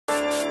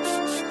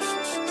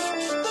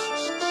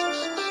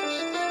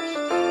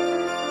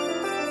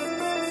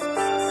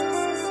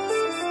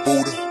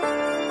Buddha.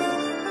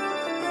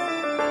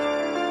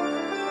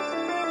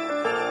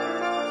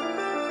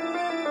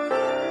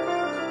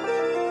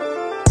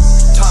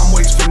 Time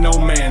waits for no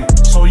man,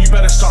 so you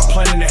better start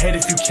planning ahead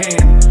if you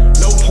can.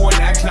 No point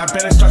acting, I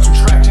better start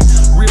subtracting.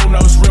 Real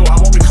knows real, I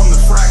won't become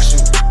the fraction.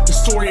 The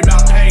story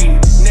about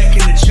pain, neck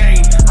in the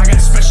chain. I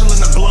got special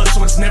in the blood,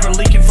 so it's never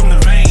leaking from the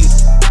vein.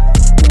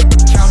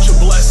 Count your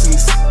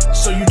blessings,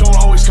 so you don't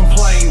always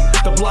complain.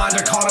 The blind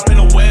are caught up in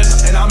a web,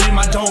 and I'm in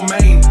my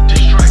domain.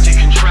 Distracted,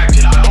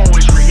 contracted, I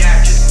always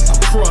reacted.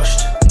 I'm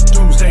crushed,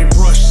 doomsday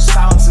brushed,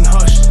 silence and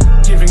hushed.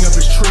 Giving up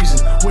is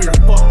treason, we're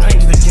fuck pain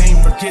to the game,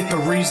 forget the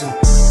reason.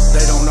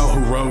 They don't know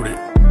who wrote it.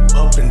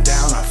 Up and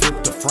down, I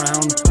flip the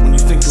frown. When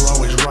you think you're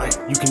always right,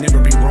 you can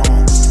never be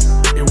wrong.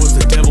 It was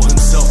the devil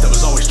himself that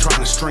was always trying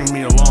to string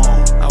me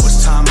along. I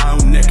was tying my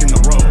own neck in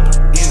the rope.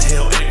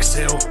 Inhale,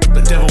 exhale,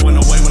 the devil went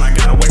away when I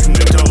got away from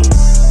the dope.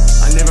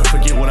 I never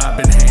forget what I've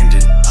been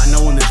handed. I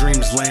know when the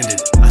dreams landed.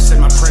 I said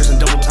my prayers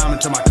in double time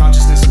until my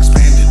consciousness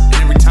expanded.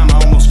 And every time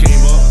I almost gave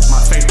up,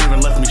 my faith never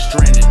left me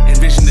stranded.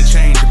 Envision the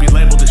change to be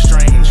labeled as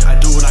strange. I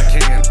do what I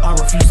can, I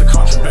refuse to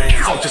contraband.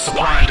 Fuck the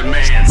supply and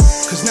demand.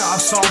 Cause now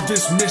I've solved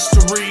this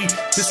mystery.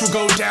 This will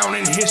go down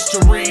in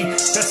history.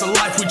 That's the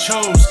life we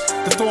chose.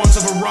 The thorns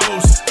of a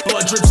rose.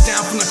 Blood drips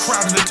down from the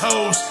crown to the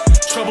toes.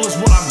 Trouble is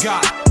what I've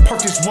got,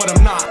 perk is what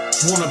I'm not.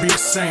 Wanna be a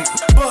saint,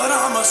 but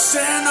I'm a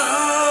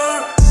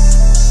sinner.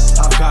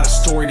 I've got a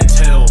story to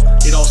tell.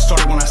 It all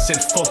started when I said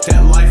fuck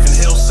that life in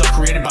hell,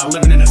 self-created by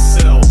living in a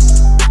cell.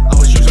 I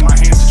was using my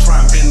hands to try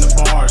and bend the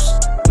bars,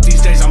 but these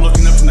days I'm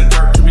looking up from the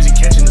dirt, too busy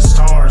catching the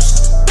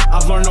stars.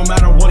 I've learned no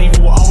matter what,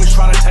 evil will always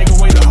try to take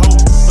away the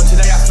hope. But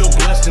today I feel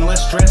blessed and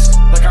less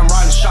stressed, like I'm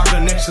riding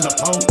shotgun next to the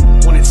Pope.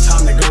 When it's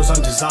time that goes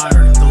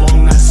undesired, the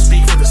long nights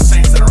speak for the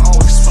saints that are all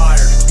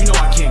expired. You know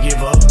I can't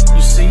give up,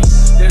 you see,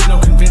 there's no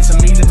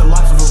convincing me that the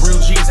life of a real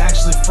G is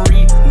actually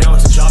free. Now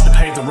it's a job to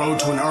pave the road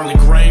to an early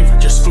grave,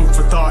 just food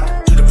for thought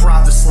to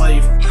deprive the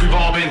slave. We've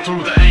all been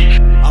through the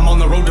ache. I'm on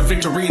the road to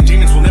victory and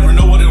demons will never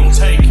know what it'll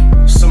take.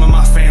 Some of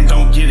my fam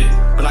don't get it,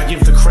 but I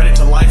give the credit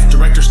to life,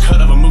 director's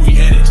cut of a movie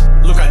edit.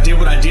 Look, I did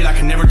what I did, I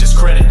can never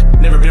discredit,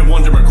 never been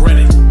one to regret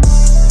it.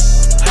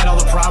 Had all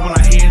the pride when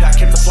I hid, I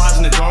kept the flies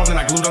in the jar, then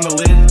I glued on the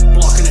lid,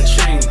 blocking a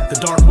chain. The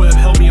dark web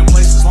held me in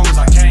place as long as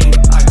I came.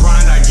 I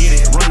grind, I get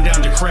it, run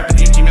down decrepit,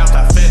 empty mouth,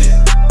 I fed it.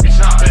 It's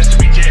not best to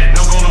be dead,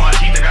 no gold in my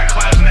teeth, I got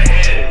clouds in the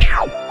head.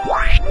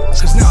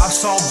 Cause now I've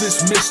solved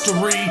this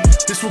mystery.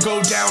 This will go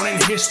down in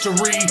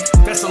history.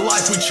 That's the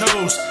life we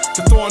chose.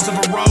 The thorns of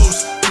a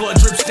rose. Blood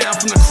drips down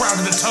from the crown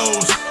to the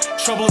toes.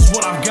 Trouble is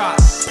what I've got,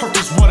 perk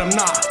is what I'm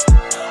not.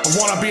 I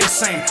wanna be a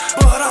saint,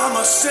 but I'm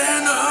a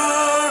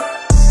sinner.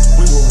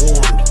 We were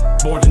warned,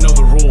 born to know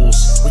the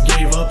rules. We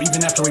gave up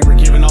even after we were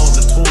given all of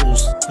the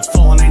tools. The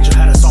fallen angel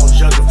had us all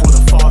judged before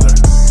the Father.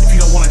 If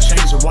you don't wanna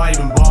change, then why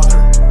even bother?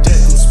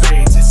 Death in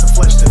spades, it's the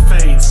flesh that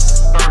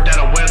fades. Birthed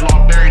out of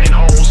wedlock, buried in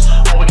holes.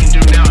 All we can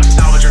do now is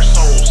salvage our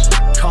souls.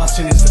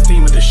 Constant is the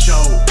theme of the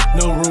show.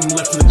 No room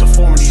left for the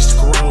deformities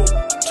to grow.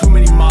 Too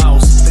many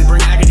miles, they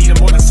bring agony to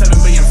more than 7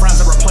 billion frowns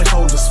that replace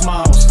all of the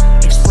smiles.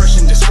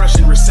 Expression,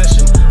 discretion,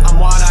 recession. I'm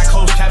wide-eyed,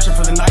 closed caption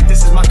for the night,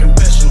 this is my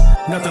confession.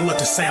 Nothing left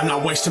to say, I'm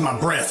not wasting my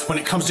breath. When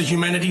it comes to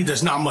humanity,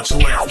 there's not much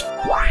left.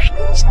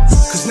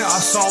 Cause now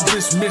I've solved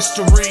this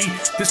mystery.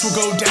 This will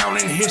go down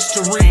in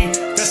history.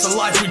 That's the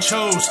life we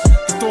chose.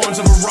 The thorns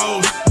of a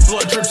rose.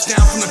 Blood drips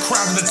down from the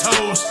crown to the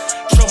toes.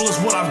 Trouble is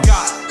what I've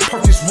got,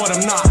 perk is what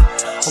I'm not.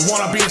 I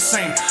wanna be a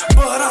saint,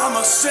 but I'm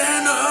a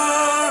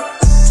sinner.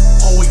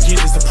 All we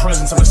get is the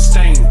presence of a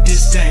stain,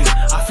 disdain.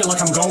 I feel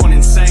like I'm going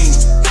insane.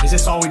 Is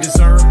this all we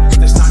deserve?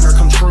 This nightmare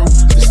come true?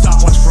 This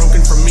stopwatch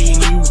broken for me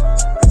and you?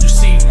 You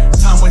see,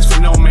 time waits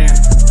for no man.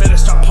 Better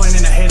start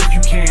planning ahead if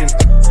you can.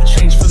 A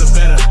change for the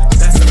better,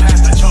 that's the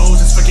path I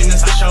chose. It's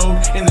forgiveness I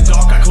showed, in the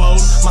dark I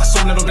glowed. My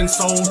soul never been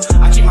sold.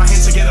 I keep my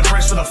hands together,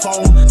 pressed for the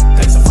fold.